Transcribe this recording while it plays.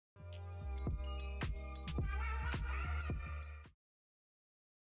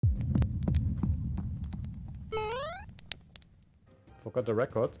forgot the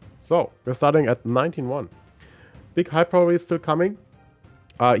record. So, we're starting at 19-1. Big hype probably is still coming.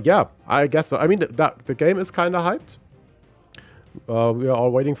 Yeah, I guess so. I mean, the game is kind of hyped. We are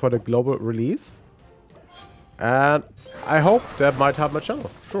all waiting for the global release. And I hope that might help my channel.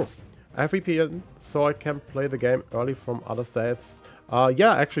 Sure. I have VPN, so I can play the game early from other states.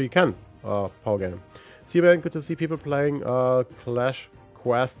 Yeah, actually you can, Power Game. See you, man. Good to see people playing Clash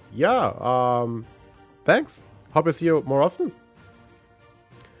Quest. Yeah, thanks. Hope I see you more often.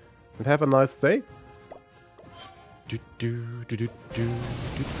 And have a nice day. Yeah,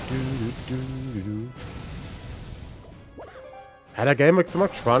 that game makes so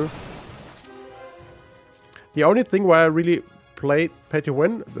much fun. The only thing why I really played Pay to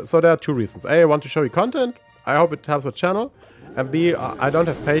Win, so there are two reasons. A, I want to show you content. I hope it helps my channel. And B, I don't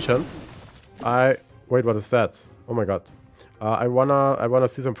have patience. Wait, what is that? Oh my god. I wanna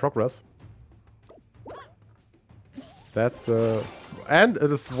see some progress. That's and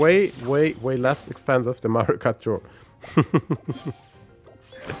it is way less expensive than Mario Kart Tour.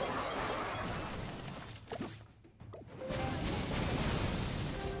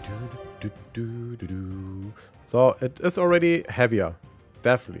 So it is already heavier,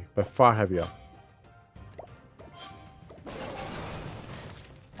 definitely, by far heavier.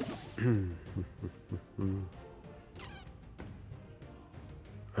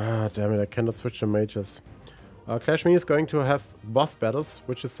 Ah, damn it! I cannot switch the mages. Clash Me is going to have boss battles,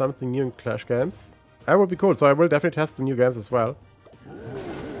 which is something new in Clash games. That would be cool. So I will definitely test the new games as well.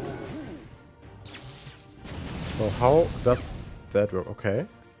 So how does that work? Okay.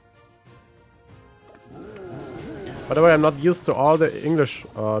 By the way, I'm not used to all the English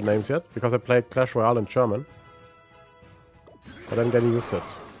names yet, because I played Clash Royale in German. But I'm getting used to it.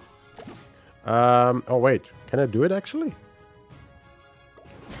 Oh wait, can I do it actually?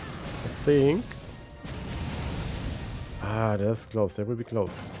 I think... Ah, that's close, that will be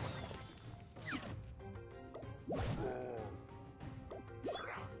close.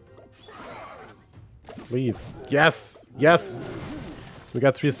 Please, yes, yes! We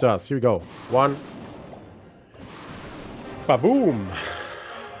got 3 stars, here we go. 1. Ba-boom!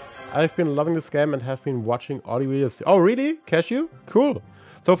 I've been loving this game and have been watching all the videos. Oh, really? Cashew? Cool.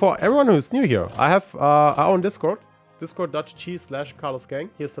 So for everyone who's new here, I have our own Discord. Discord.gg/CarlosGang.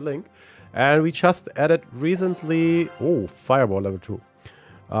 Here's the link. And we just added recently... Oh, Fireball level 2.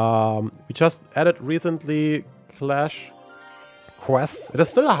 We just added recently Clash Quests. It is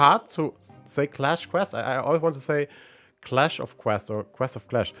still hard to say Clash Quest. I always want to say Clash of Quest or Quest of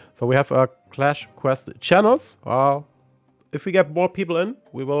Clash. So we have Clash Quest channels. If we get more people in,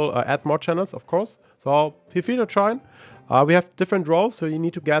 we will add more channels, of course. So feel free to join. We have different roles, so you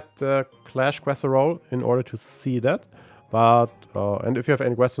need to get the Clash Quest role in order to see that. But and if you have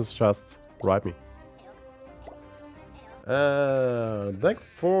any questions, just write me. Thanks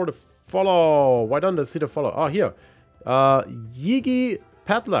for the follow. Why don't I see the follow? Oh, here. Yigi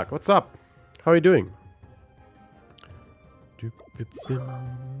Padlock, what's up? How are you doing?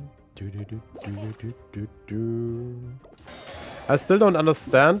 I still don't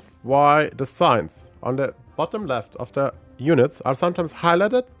understand why the signs on the bottom left of the units are sometimes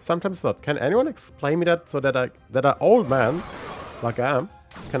highlighted, sometimes not. Can anyone explain me that so that an old man, like I am,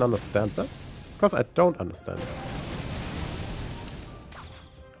 can understand that? Because I don't understand it.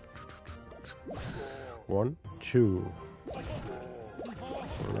 1, 2.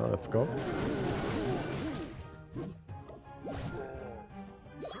 Now let's go.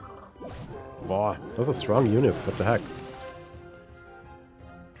 Boah, those are strong units, what the heck.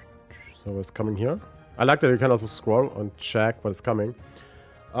 So what's coming here? I like that you can also scroll and check what is coming.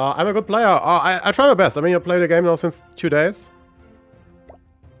 I'm a good player. I try my best. I mean, I play the game now since 2 days.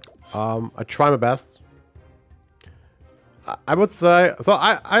 I try my best. I would say... So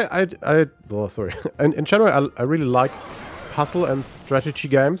oh, sorry. In general, I really like puzzle and strategy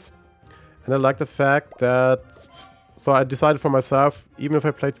games. And I like the fact that... So I decided for myself, even if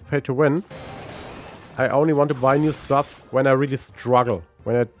I play Pay to Win, I only want to buy new stuff when I really struggle.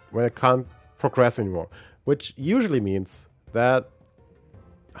 When I can't progress anymore. Which usually means that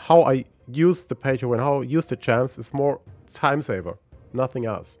how I use the Pay to Win, how I use the chance is more time saver. Nothing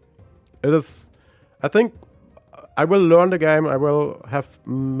else. It is... I think I will learn the game. I will have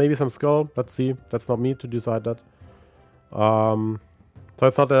maybe some skill. Let's see. That's not me to decide that. So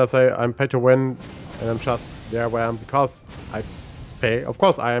it's not that I say I'm Pay to Win and I'm just there where I am because I pay. Of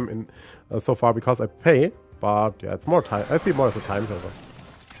course I am in so far because I pay. But yeah, it's more time. I see it more as a time saver.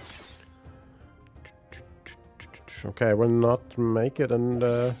 Okay, I will not make it in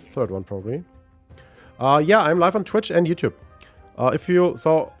the third one probably. Yeah, I'm live on Twitch and YouTube.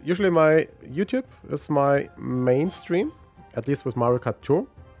 So usually my YouTube is my main stream. at least with Mario Kart Tour.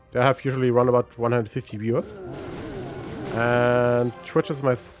 They have usually around about 150 viewers. And Twitch is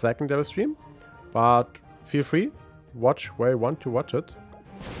my secondary stream, but feel free, watch where you want to watch it.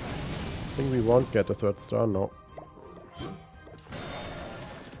 I think we won't get a 3rd star, no.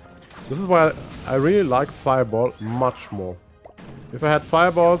 This is why I really like Fireball much more. If I had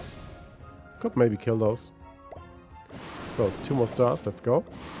Fireballs, could maybe kill those. So, 2 more stars, let's go.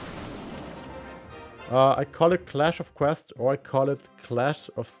 I call it Clash of Quest, or I call it Clash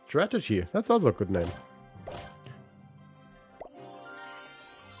of Strategy. That's also a good name.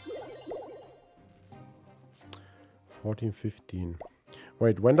 $14.15.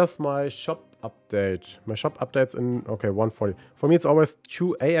 Wait, when does my shop update? My shop updates in, okay, 1:40. For me, it's always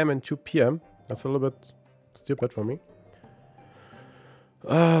 2 AM and 2 PM. That's a little bit stupid for me.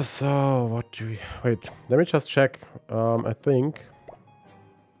 So, what do we... Wait, let me just check. I think...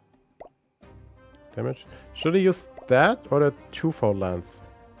 Damage. Should I use that or the 2-fold lance?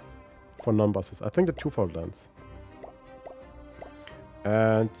 For non-bosses. I think the 2-fold lance.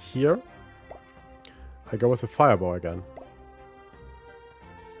 And here... I go with the Fireball again.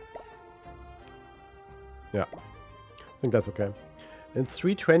 Yeah, I think that's okay. In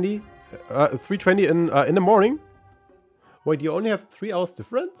 3:20, 3:20 in the morning. Wait, you only have 3 hours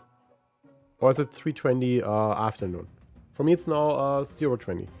different, or is it 3:20 afternoon? For me, it's now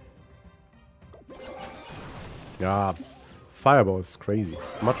 0:20. Yeah, Fireball is crazy.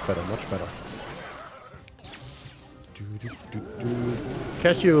 Much better, much better.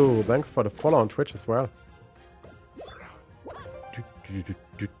 Cashew, thanks for the follow on Twitch as well.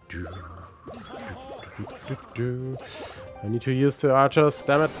 I need to use the archers,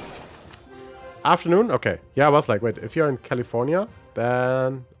 damn it. Afternoon? Okay. Yeah, I was like, wait, if you're in California,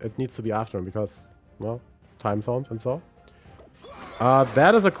 then it needs to be afternoon because, well, time zones and so.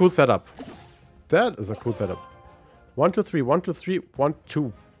 That is a cool setup. That is a cool setup. 1, 2, 3, 1, 2, 3, 1,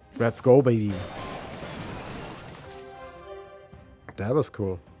 2. Let's go, baby. That was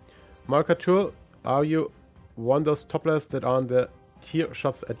cool. Mario Kart Tour, are you one of those top players that are on the tier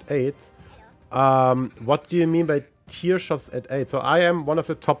shops at 8? What do you mean by tier shops at 8? So I am one of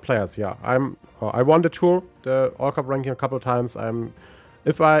the top players, yeah. I won the tour, the All Cup ranking a couple of times.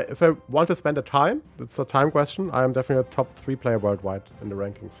 If I want to spend the time, it's a time question, I am definitely a top 3 player worldwide in the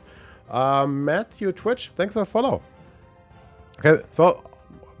rankings. Matthew Twitch, thanks for the follow. Okay, so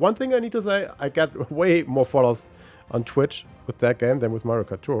one thing I need to say, I get way more followers on Twitch with that game than with Mario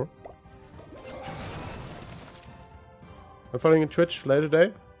Kart Tour. I'm following on Twitch later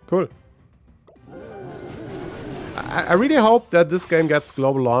today. Cool. I really hope that this game gets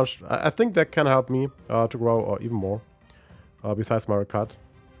global launched. I think that can help me to grow or even more. Besides Mario Kart.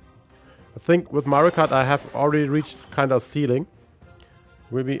 I think with Mario Kart I have already reached kind of ceiling.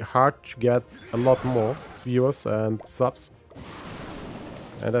 It will be hard to get a lot more viewers and subs.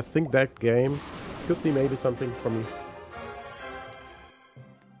 And I think that game could be maybe something for me.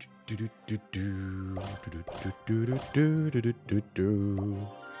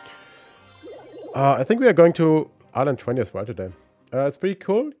 I think we are going to Island 20 as well today. It's pretty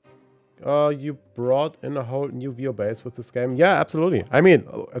cool. You brought in a whole new viewer base with this game. Yeah, absolutely. I mean,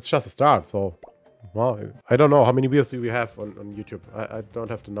 it's just a start, so... Well, I don't know how many viewers do we have on YouTube. I don't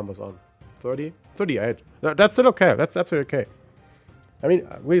have the numbers on. 30? 38. That's still okay. That's absolutely okay. I mean,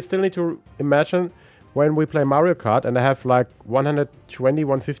 we still need to imagine when we play Mario Kart and I have like 120,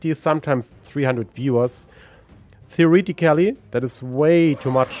 150, sometimes 300 viewers. Theoretically, that is way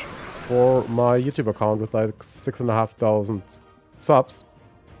too much for my YouTube account with like 6,500 subs.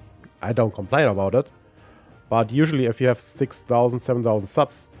 I don't complain about it. But usually if you have 6,000, 7,000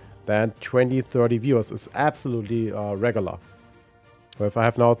 subs, then 20, 30 viewers is absolutely regular. So if I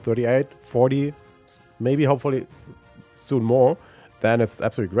have now 38, 40, maybe hopefully soon more, then it's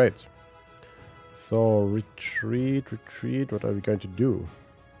absolutely great. So retreat, what are we going to do?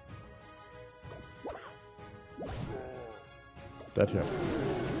 That here.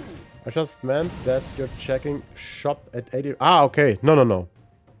 I just meant that you're checking shop at 80. Ah, okay. No.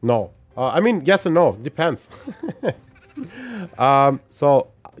 I mean, yes and no. Depends. So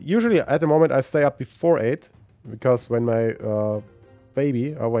usually at the moment I stay up before 8 because when my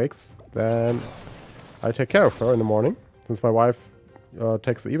baby awakes, then I take care of her in the morning. Since my wife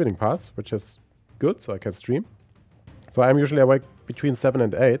takes the evening parts, which is good, so I can stream. So I'm usually awake between 7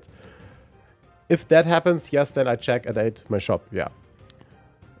 and 8. If that happens, yes, then I check at 8 my shop, yeah.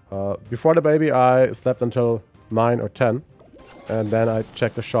 Before the baby, I slept until 9 or 10. And then I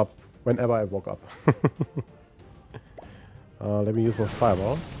check the shop whenever I woke up. Let me use my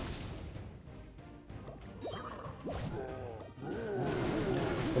fireball.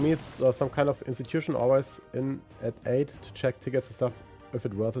 For me, it's some kind of institution, always in at 8 to check tickets and stuff, if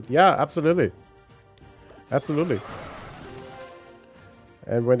it's worth it. Yeah, absolutely. Absolutely.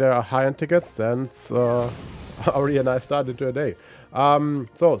 And when there are high-end tickets, then it's already a nice start into a day.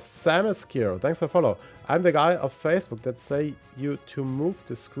 So, Sam is here. Thanks for follow. I'm the guy of Facebook that say you to move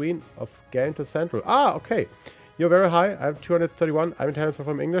the screen of game to central. Ah, okay. You're very high. I'm 231. I'm Italian, so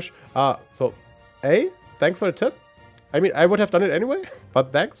from English. So, A, thanks for the tip. I mean, I would have done it anyway,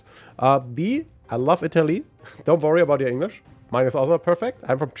 but thanks. B, I love Italy. Don't worry about your English. Mine is also perfect.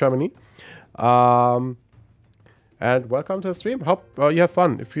 I'm from Germany. And welcome to the stream. Hope you have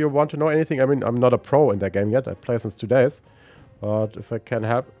fun. If you want to know anything, I mean, I'm not a pro in that game yet. I play since 2 days. But if I can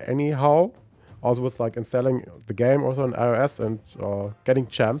help anyhow, also with like installing the game also on iOS and getting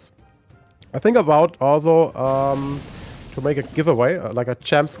champs. I think about also to make a giveaway, like a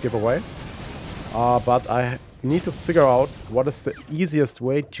champs giveaway. But I need to figure out what is the easiest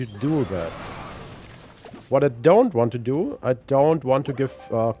way to do that. What I don't want to do, I don't want to give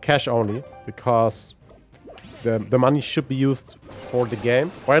cash only, because the money should be used for the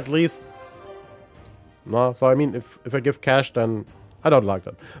game, or at least no. So I mean, if I give cash, then I don't like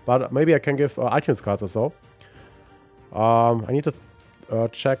that. But maybe I can give iTunes cards or so. I need to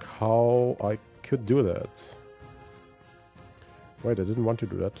check how I could do that. Wait, I didn't want to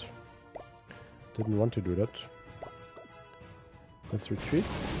do that. Didn't want to do that. Let's retreat.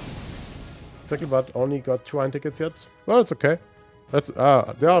 Second, but only got 2 iron tickets yet. Well, it's okay. That's there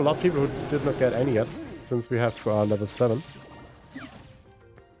are a lot of people who did not get any yet, since we have level 7.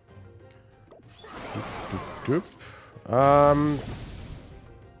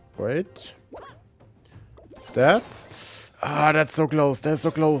 Wait. That's so close. That's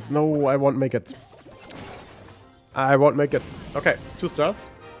so close. No, I won't make it. I won't make it. Okay, 2 stars.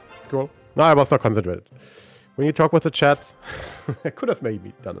 Cool. No, I was not considerate. When you talk with the chat, I could have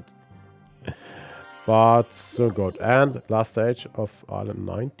maybe done it. But still good. And last stage of Island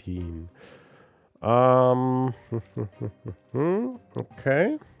 19.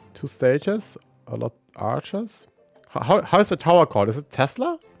 Okay. 2 stages. A lot archers. How is the tower called? Is it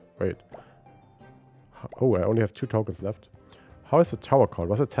Tesla? Wait. Oh, I only have 2 tokens left. How is the tower called?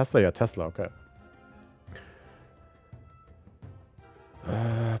 Was it Tesla? Yeah, Tesla. Okay.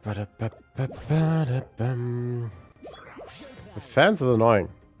 The fence is annoying.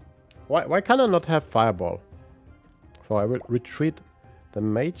 Why can I not have fireball? So I will retreat the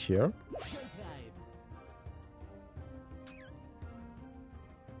mage here.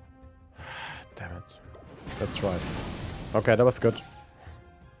 Damn it. Let's try. Okay, that was good.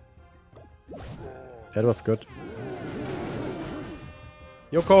 That was good.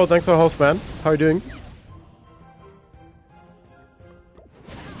 Yoko, thanks for host, man. How are you doing?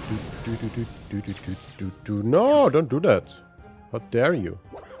 No, don't do that. How dare you?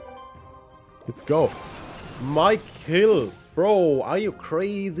 Let's go. Mike Hill. Bro, are you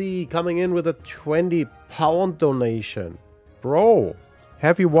crazy? Coming in with a £20 donation. Bro,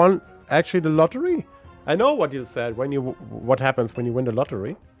 have you won actually the lottery? I know what you said when you what happens when you win the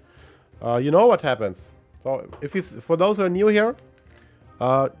lottery. You know what happens. So if it's for those who are new here,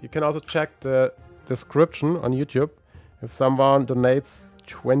 you can also check the description on YouTube. If someone donates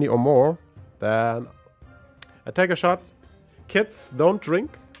 20 or more, then I take a shot. Kids, don't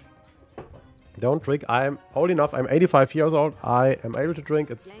drink. Don't drink. I'm old enough. I'm 85 years old. I am able to drink.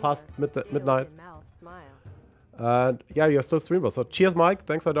 It's past midnight. And yeah, you're still streamer. So cheers, Mike.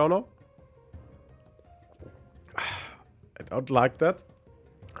 Thanks for dono. I don't like that.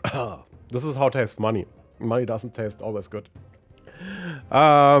 This is how it tastes money. Money doesn't taste always good.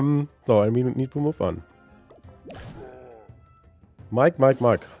 So I mean, need to move on. Mike.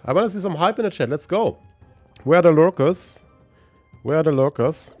 I want to see some hype in the chat. Let's go. Where are the lurkers? Where are the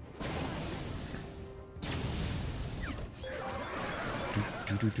lurkers?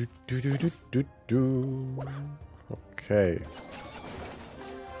 Okay.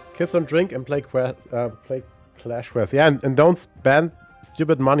 Kids don't drink and play clashquest. Yeah, and don't spend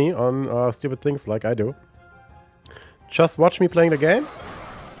stupid money on stupid things like I do. Just watch me playing the game.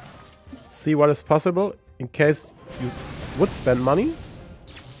 See what is possible in case you would spend money.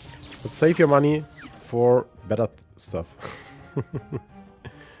 But save your money for better stuff.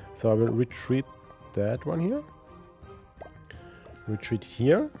 So I will retreat that one here. Retreat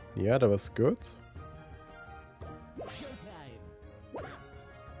here. Yeah, that was good.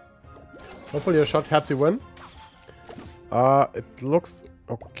 Hopefully your shot helps you win. It looks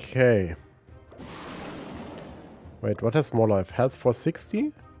okay. Wait, what has more life? Health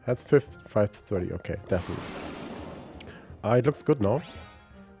 460? Health 530. Okay, definitely. It looks good now.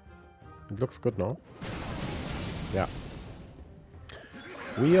 It looks good now. Yeah.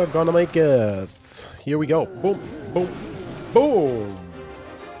 We are gonna make it. Here we go. Boom, boom, boom.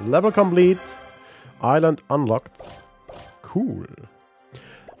 Level complete. Island unlocked. Cool.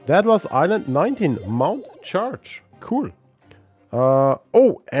 That was Island 19. Mount Charge. Cool.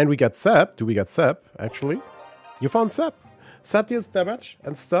 Oh, and we get Sap. Do we get Sap, actually? You found Sap. Sap deals damage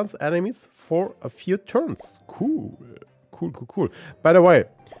and stuns enemies for a few turns. Cool. Cool, cool, cool. By the way,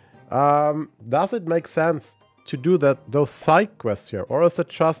 does it make sense to do those side quests here? Or is it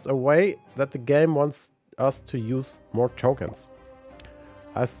just a way that the game wants us to use more tokens?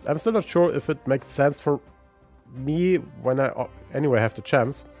 I'm still not sure if it makes sense for me when I anyway have the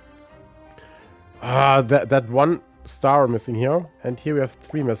chance. That 1 star missing here, and here we have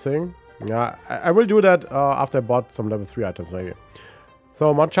 3 missing. Yeah, I will do that after I bought some level 3 items maybe.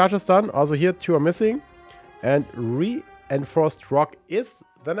 So Mount Charge is done. Also here 2 are missing, and Reinforced Rock is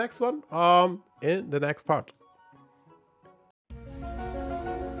the next one in the next part.